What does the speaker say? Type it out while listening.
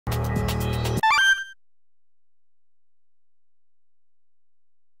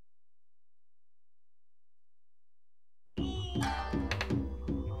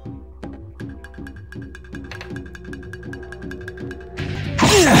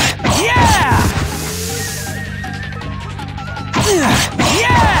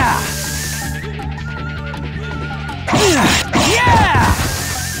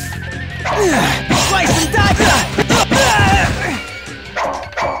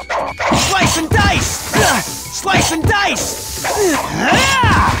Slice and dice!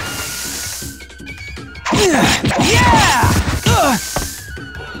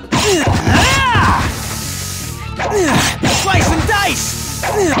 Slice and dice!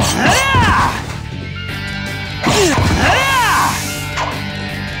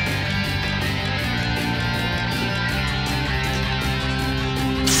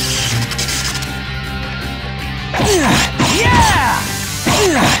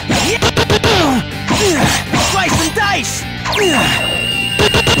 Slice and dice!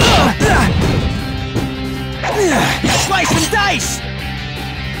 Slice and dice!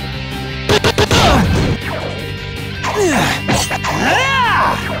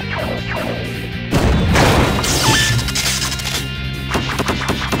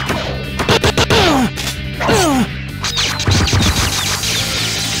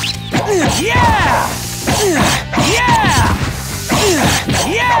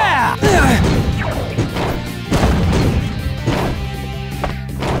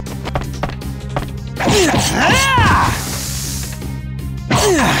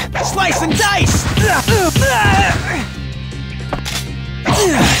 Slice and dice!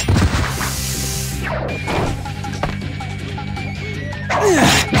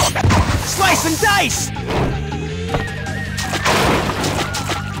 Slice and dice!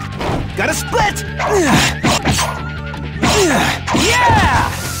 Gotta split!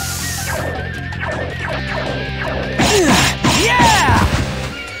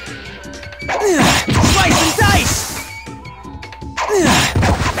 Slice and dice!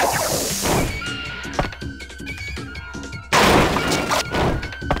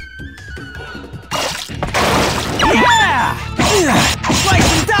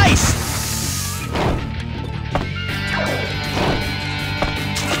 Slice and dice!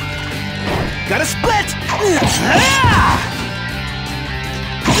 Gotta split!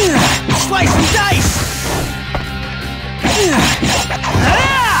 Slice and dice!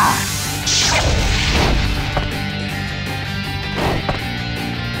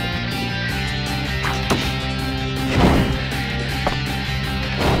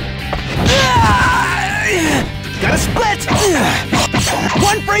 Gotta split!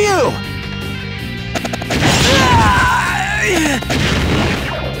 One for you!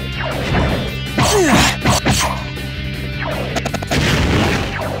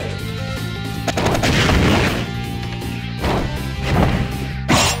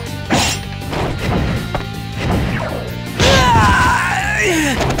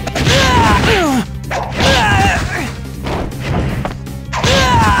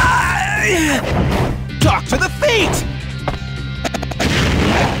 Talk to the feet!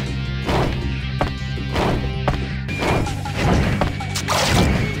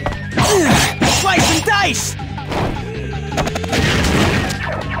 Slice and dice!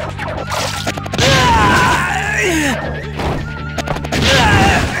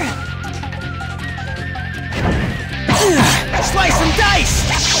 Slice and dice!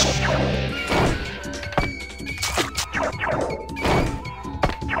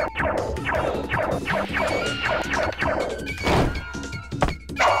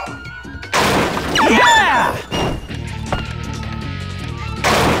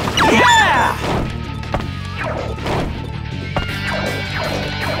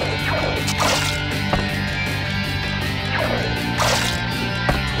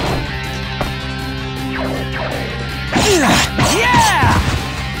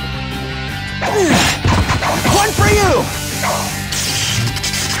 One for you!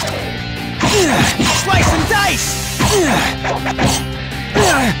 Slice and dice!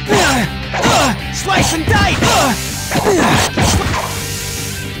 Slice and dice!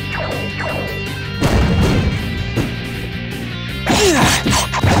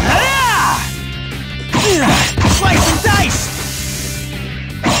 Slice and dice!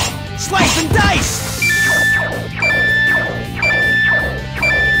 Slice and dice!